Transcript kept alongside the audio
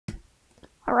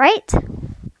Alright,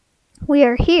 we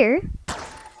are here.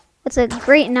 It's a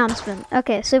great announcement.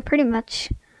 Okay, so pretty much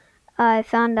I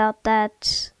found out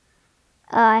that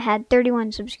I had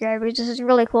 31 subscribers. This is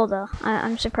really cool though.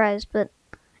 I'm surprised, but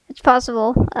it's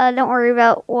possible. Don't worry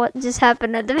about what just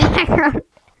happened in the background.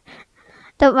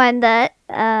 Don't mind that.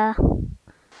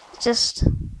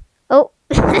 Oh,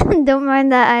 don't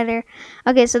mind that either.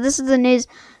 Okay, so this is the news.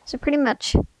 So pretty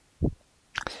much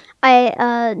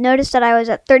I noticed that I was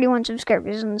at 31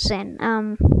 subscribers. Insane.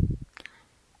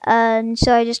 And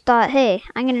so I just thought, hey,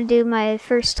 I'm gonna do my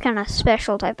first kind of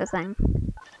special type of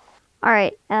thing.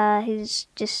 Alright, he's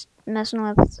just messing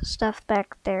with stuff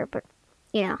back there, but,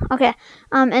 you know, okay.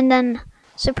 And then,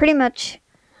 so pretty much,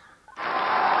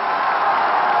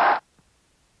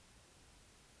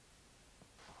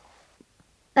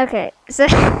 okay, so,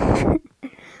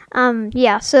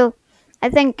 yeah, so,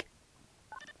 I think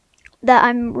that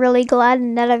I'm really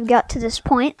glad that I've got to this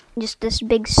point, just this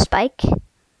big spike,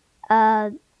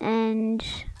 and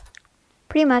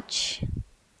pretty much,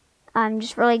 I'm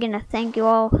just really gonna thank you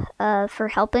all for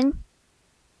helping,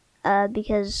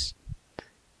 because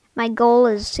my goal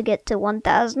is to get to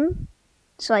 1,000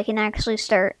 so I can actually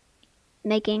start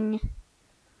making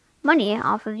money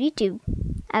off of YouTube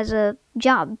as a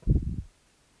job.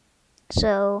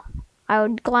 So I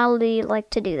would gladly like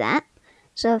to do that.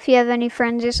 So if you have any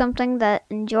friends or something that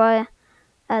enjoy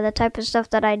the type of stuff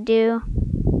that I do,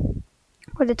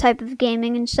 or the type of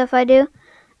gaming and stuff I do,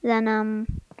 then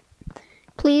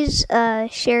please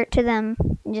share it to them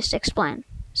and just explain.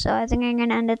 So I think I'm going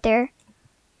to end it there.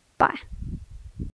 Bye.